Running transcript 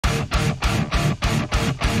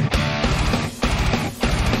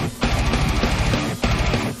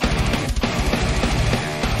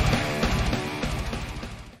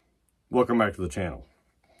Welcome back to the channel.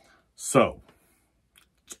 So,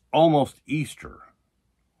 it's almost Easter.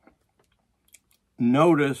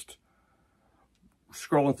 Noticed,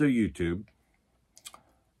 scrolling through YouTube,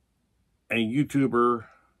 a YouTuber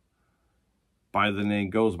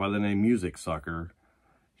goes by the name Music Sucker.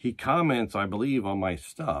 He comments, I believe, on my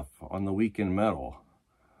stuff on the Weekend Metal.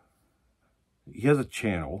 He has a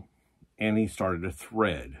channel, and he started a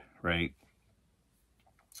thread, right?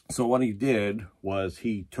 So what he did was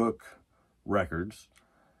he took records,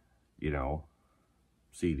 you know,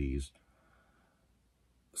 CDs,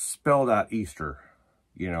 spelled out Easter,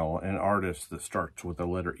 you know, an artist that starts with the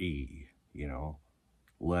letter E, you know,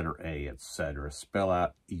 letter A, etc. Spell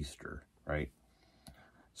out Easter, right?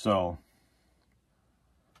 So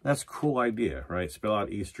that's a cool idea, right? Spell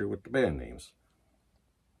out Easter with the band names.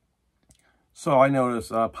 So I noticed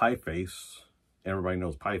Pieface, everybody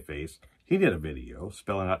knows Pieface. He did a video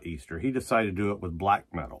spelling out Easter. He decided to do it with black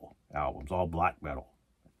metal albums, all black metal,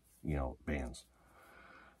 you know, bands.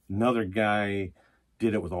 Another guy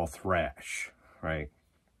did it with all thrash, right?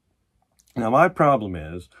 Now, my problem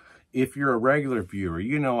is, if you're a regular viewer,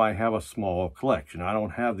 you know I have a small collection. I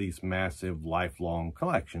don't have these massive lifelong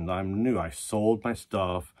collections. I'm new. I sold my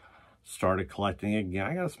stuff, started collecting again.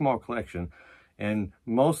 I got a small collection, and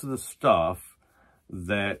most of the stuff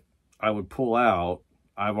that I would pull out,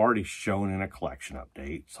 I've already shown in a collection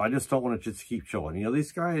update. So I just don't want to just keep showing. You know,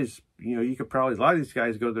 these guys, you know, you could probably, a lot of these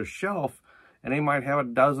guys go to their shelf and they might have a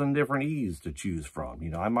dozen different E's to choose from.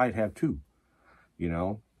 You know, I might have 2, you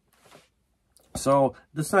know. So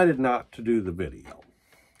decided not to do the video,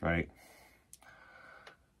 right?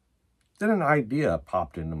 Then an idea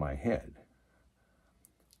popped into my head.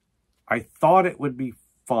 I thought it would be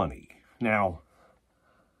funny. Now,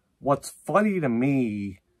 what's funny to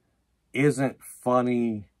me isn't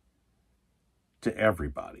funny to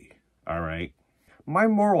everybody, all right? My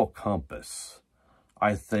moral compass,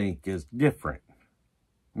 I think, is different.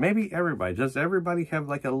 Maybe everybody. Does everybody have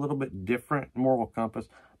like a little bit different moral compass?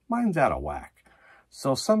 Mine's out of whack.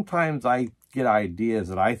 So sometimes I get ideas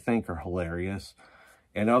that I think are hilarious,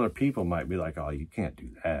 and other people might be like, oh, you can't do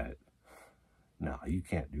that. No, you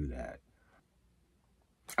can't do that.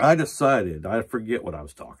 I decided, I forget what I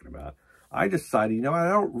was talking about. I decided, you know, I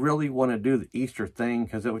don't really want to do the Easter thing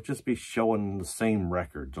because it would just be showing the same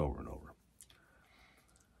records over and over.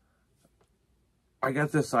 I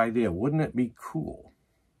got this idea. Wouldn't it be cool?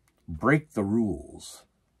 Break the rules.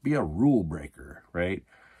 Be a rule breaker, right?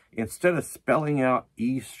 Instead of spelling out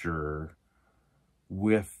Easter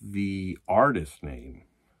with the artist name,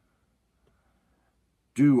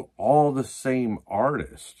 do all the same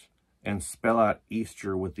artist and spell out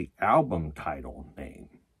Easter with the album title name.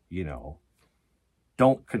 You know,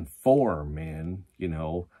 don't conform, man, you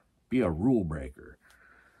know, be a rule breaker.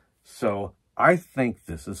 So I think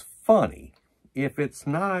this is funny. If it's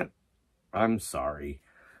not, I'm sorry.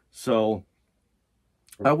 So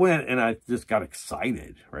I went and I just got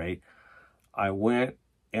excited, right? I went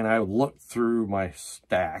and I looked through my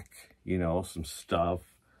stack, you know, some stuff.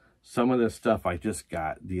 Some of this stuff I just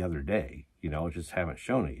got the other day, you know, just haven't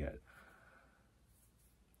shown it yet.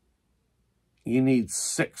 You need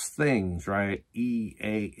 6 things, right?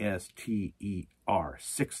 E-A-S-T-E-R.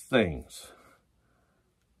 6 things.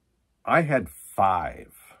 I had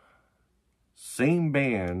 5. Same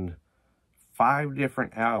band, 5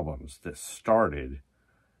 different albums that started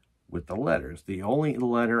with the letters. The only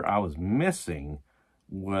letter I was missing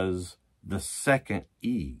was the second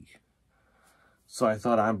E. So I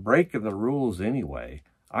thought, I'm breaking the rules anyway.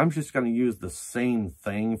 I'm just going to use the same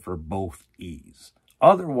thing for both E's.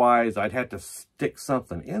 Otherwise, I'd have to stick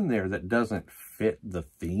something in there that doesn't fit the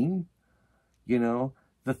theme. You know,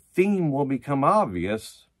 the theme will become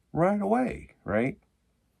obvious right away, right?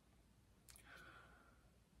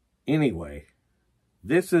 Anyway,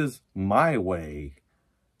 this is my way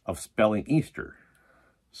of spelling Easter.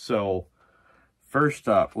 So, first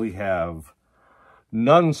up, we have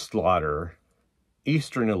Nunslaughter,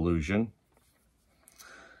 Eastern Illusion.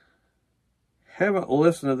 Haven't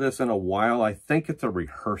listened to this in a while. I think it's a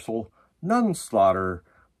rehearsal. Nunslaughter,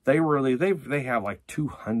 they have like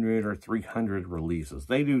 200 or 300 releases.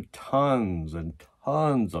 They do tons and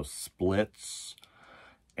tons of splits,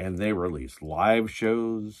 and they release live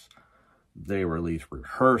shows. They release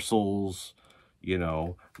rehearsals. You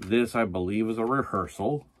know, this I believe is a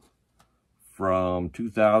rehearsal from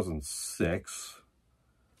 2006.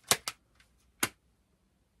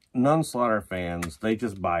 Nunslaughter fans, they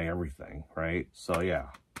just buy everything, right? So yeah,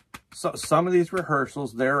 so some of these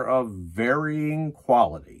rehearsals, they're of varying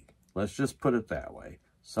quality. Let's just put it that way.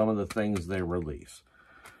 Some of the things they release.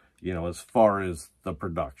 you know, as far as the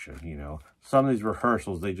production, you know. Some of these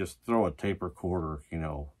rehearsals, they just throw a tape recorder, you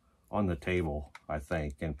know, on the table, I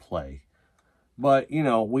think, and play. But, you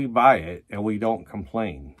know, we buy it and we don't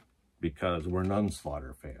complain because we're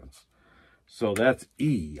Nunslaughter fans. So that's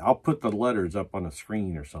E. I'll put the letters up on the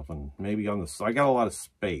screen or something. Maybe on the, I got a lot of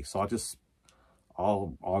space, so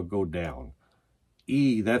I'll go down.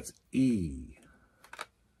 E, that's E.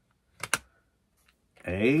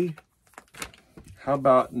 A, how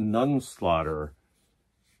about Nunslaughter,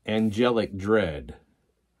 Angelic Dread?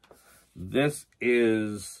 This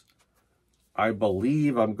is, I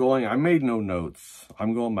believe, I made no notes.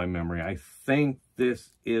 I'm going by memory. I think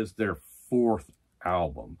this is their 4th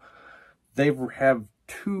album. They have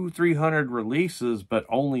 200-300 releases, but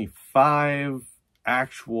only 5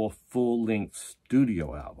 actual full-length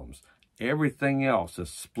studio albums. Everything else is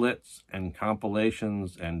splits and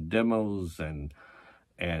compilations and demos and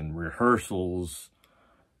rehearsals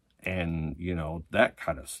and, you know, that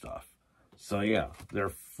kind of stuff. So yeah, their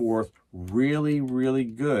 4th, really, really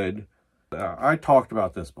good. I talked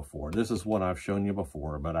about this before. This is one I've shown you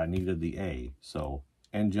before, but I needed the A. So,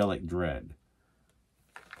 Angelic Dread.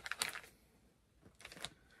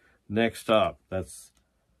 Next up, that's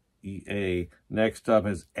EA. Next up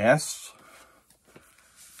is S.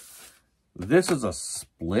 This is a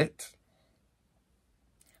split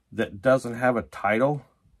that doesn't have a title,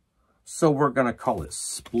 so we're going to call it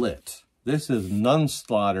Split. This is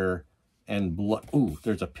Nunslaughter and Blood. Ooh,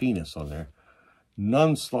 there's a penis on there.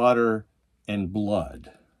 Nunslaughter and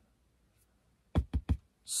Blood.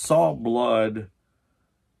 Saw Blood.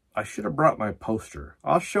 I should have brought my poster.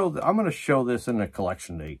 I'm going to show this in the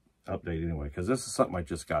collection update anyway, because this is something I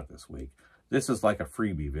just got this week. This is like a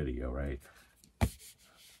freebie video, right?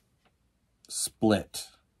 Split.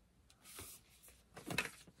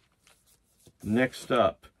 Next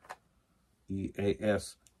up,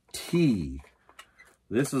 EAST.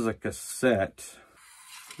 This is a cassette.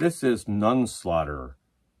 This is Nunslaughter,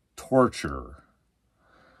 Torture.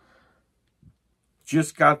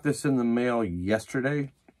 Just got this in the mail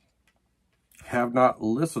yesterday. Have not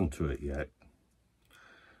listened to it yet.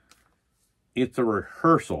 It's a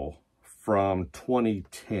rehearsal from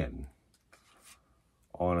 2010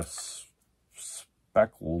 on a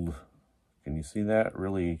speckled, can you see that?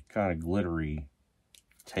 Really kind of glittery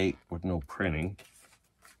tape with no printing.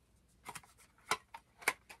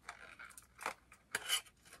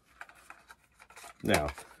 Now,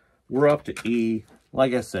 we're up to E.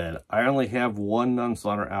 Like I said, I only have one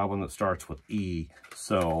Nunslaughter album that starts with E,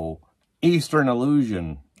 so Eastern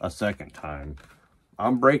Illusion a second time.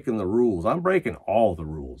 I'm breaking the rules. I'm breaking all the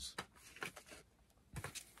rules.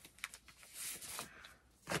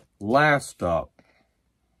 Last up,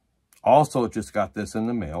 also just got this in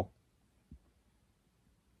the mail.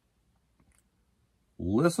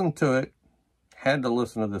 Listen to it. Had to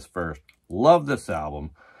listen to this first. Love this album.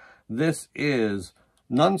 This is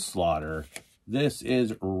Nunslaughter. This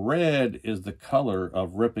is Red is the Color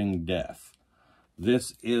of Ripping Death.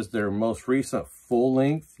 This is their most recent full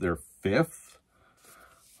length, their 5th.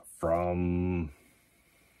 From,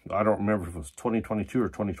 I don't remember if it was 2022 or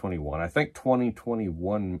 2021. I think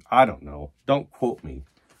 2021. I don't know. Don't quote me.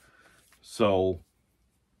 So,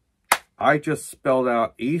 I just spelled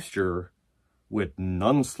out Easter with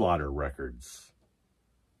Nunslaughter Records.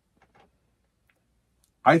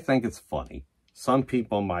 I think it's funny. Some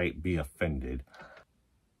people might be offended.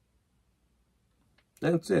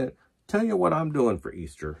 That's it. Tell you what I'm doing for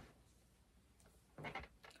Easter.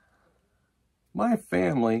 My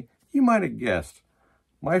family, you might have guessed,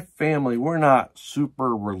 my family, we're not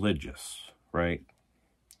super religious, right?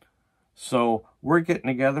 So we're getting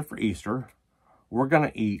together for Easter. We're going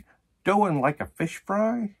to eat, doing like a fish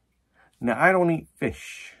fry. Now, I don't eat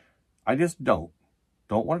fish. I just don't.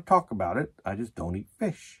 Don't want to talk about it. I just don't eat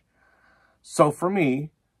fish. So for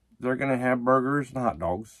me, they're going to have burgers and hot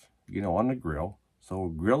dogs, you know, on the grill. So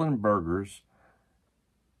grilling burgers.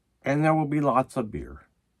 And there will be lots of beer.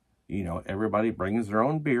 You know, everybody brings their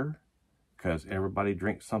own beer because everybody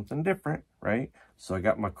drinks something different, right? So I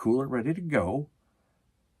got my cooler ready to go.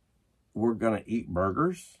 We're going to eat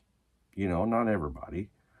burgers. You know, not everybody.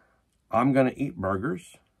 I'm going to eat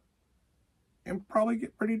burgers and probably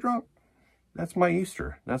get pretty drunk. That's my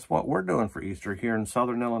Easter. That's what we're doing for Easter here in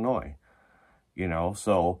Southern Illinois. You know,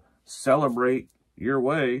 so celebrate your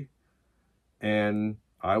way, and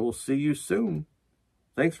I will see you soon.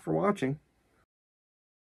 Thanks for watching.